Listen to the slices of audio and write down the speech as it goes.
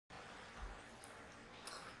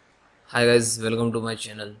Hi guys, welcome to my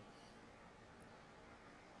channel.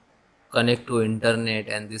 Connect to internet,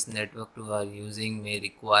 and this network you are using may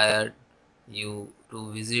require you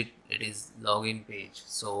to visit it is login page.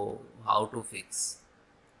 So how to fix?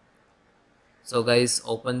 So guys,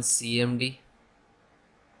 open CMD,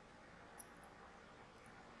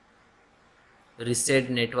 reset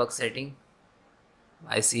network setting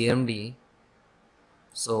by CMD.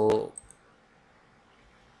 So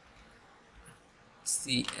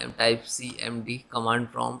type CMD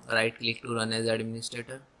command prompt, right click to run as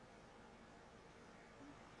administrator.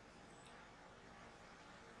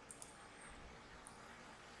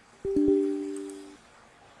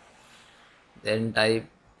 Then type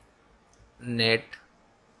net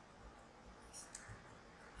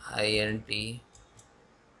int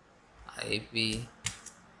IP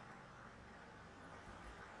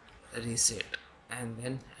reset and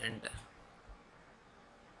then enter.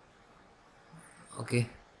 Okay,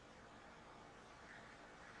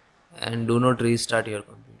 and do not restart your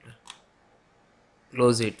computer,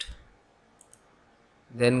 close it.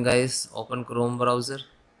 Then guys, open Chrome browser,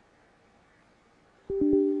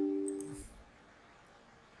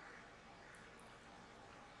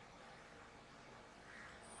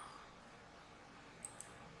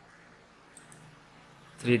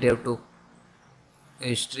 three tab to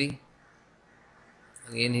history,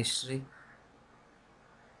 again history,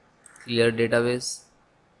 clear database,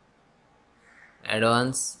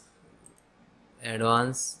 advanced,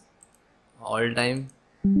 all time,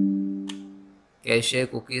 cache,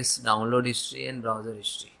 cookies, download history and browser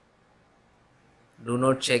history. Do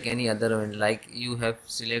not check any other event, like you have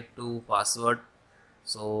select to password,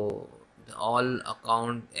 so all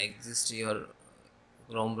account exists your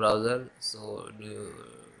Chrome browser, so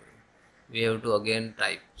we have to again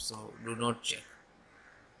type, so do not check.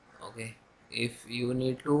 Okay, if you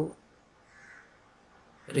need to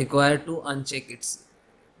require to uncheck, it's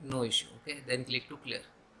no issue. Okay, then click to clear.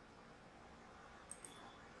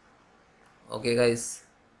 Okay guys,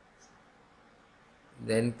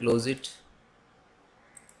 then close it,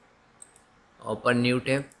 open new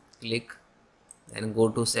tab, click, then go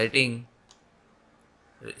to setting,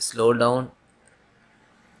 slow down,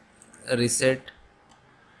 reset,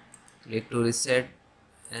 click to reset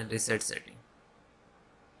and reset setting.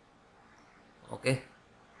 Okay,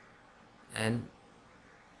 and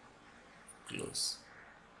close.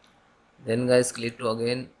 Then guys, click to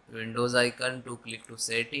again Windows icon to click to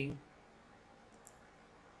setting,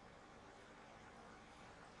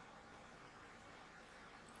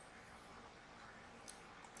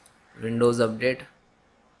 Windows update.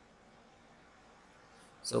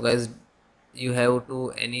 So guys, you have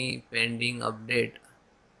to any pending update,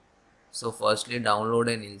 so firstly download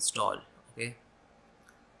and install. Okay,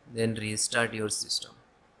 then restart your system.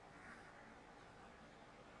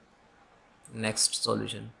 Next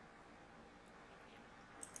solution.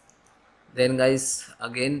 Then guys,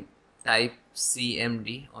 again type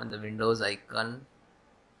CMD on the Windows icon,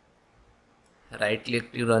 right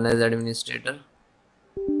click to run as administrator,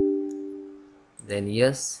 then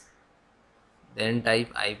yes, then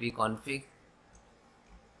type ipconfig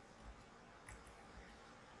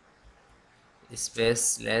space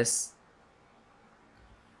slash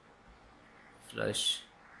flush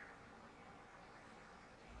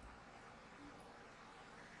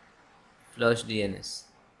DNS.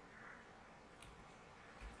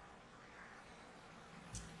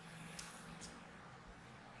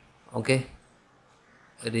 Okay,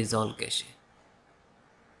 resolve cache,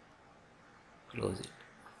 close it.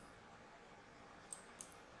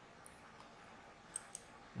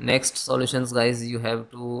 Next solutions guys, you have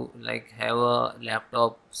to like have a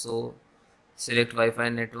laptop, so select Wi-Fi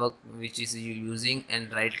network which is you using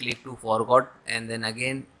and right click to forgot and then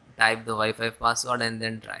again type the Wi-Fi password and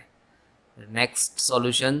then try. Next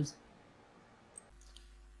solution,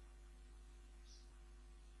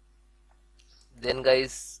 then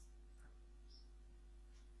guys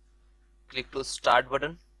click to start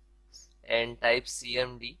button and type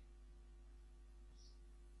CMD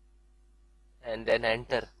and then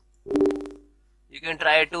enter. You can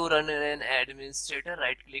try to run an administrator,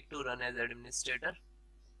 right click to run as administrator,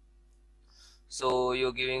 so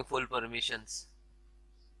you're giving full permissions.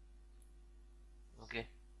 Okay,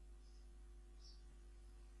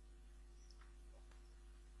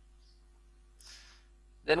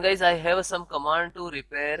 then guys, I have some command to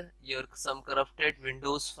repair your some corrupted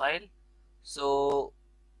Windows file. So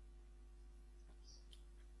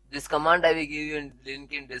this command I will give you in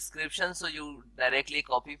link in description, so you directly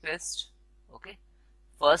copy paste. Okay,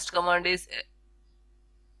 first command is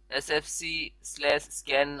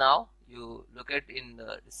sfc/scannow. You look at in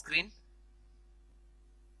the screen.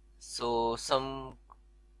 So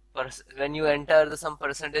when you enter some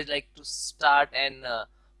percentage, like to start and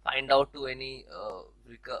find out to any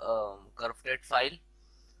corrupted file.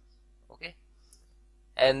 Okay,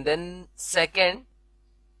 and then second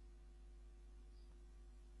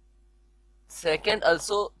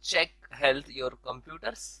also check health your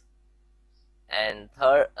computers, and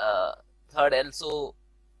third also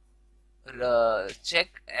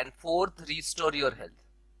check, and fourth restore your health.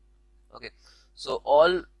 Okay, so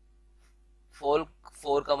all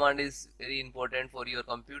four command is very important for your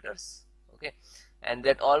computers. Okay, and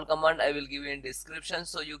that all command I will give you in description,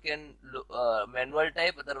 so you can manual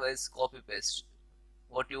type, otherwise copy paste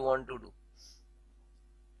what you want to do.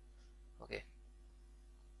 Okay,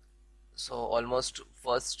 so almost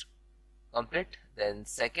first complete, then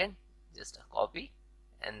second just a copy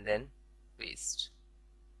and then paste,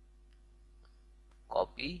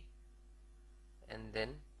 copy and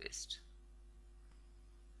then paste.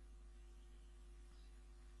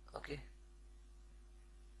 Okay,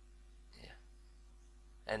 yeah,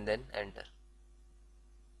 and then enter.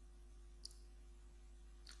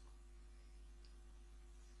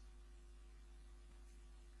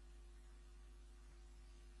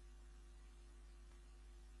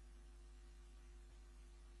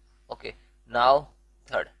 Okay, now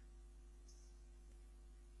third.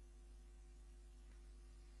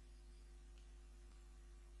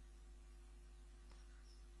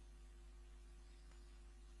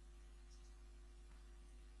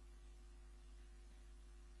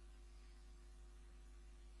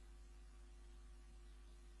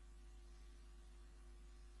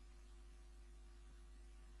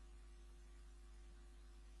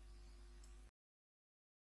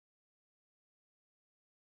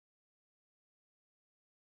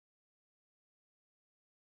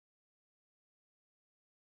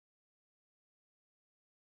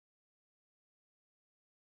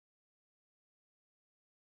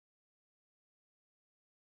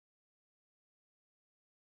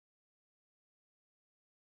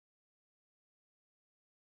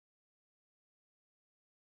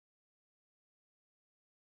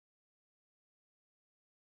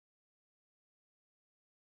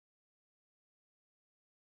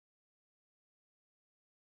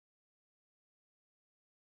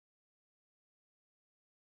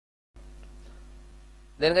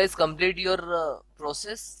 Then guys, complete your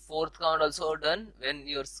process. Fourth count also done. When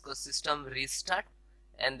your system restart,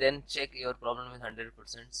 and then check your problem is 100%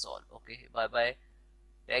 solved. Okay, bye bye,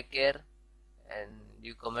 take care, and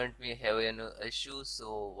you comment me have any issue,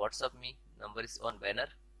 so WhatsApp me, number is on banner.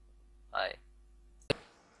 Bye.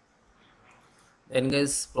 Then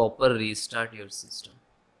guys, proper restart your system.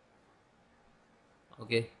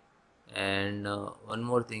 Okay, and one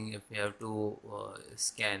more thing, if you have to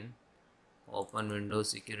scan, open Windows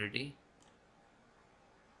security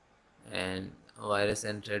and virus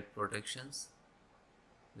and threat protections,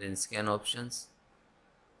 then scan options,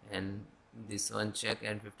 and this one check,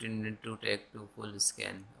 and 15 minutes to take to full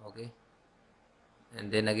scan. Okay,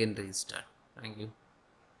 and then again restart. Thank you.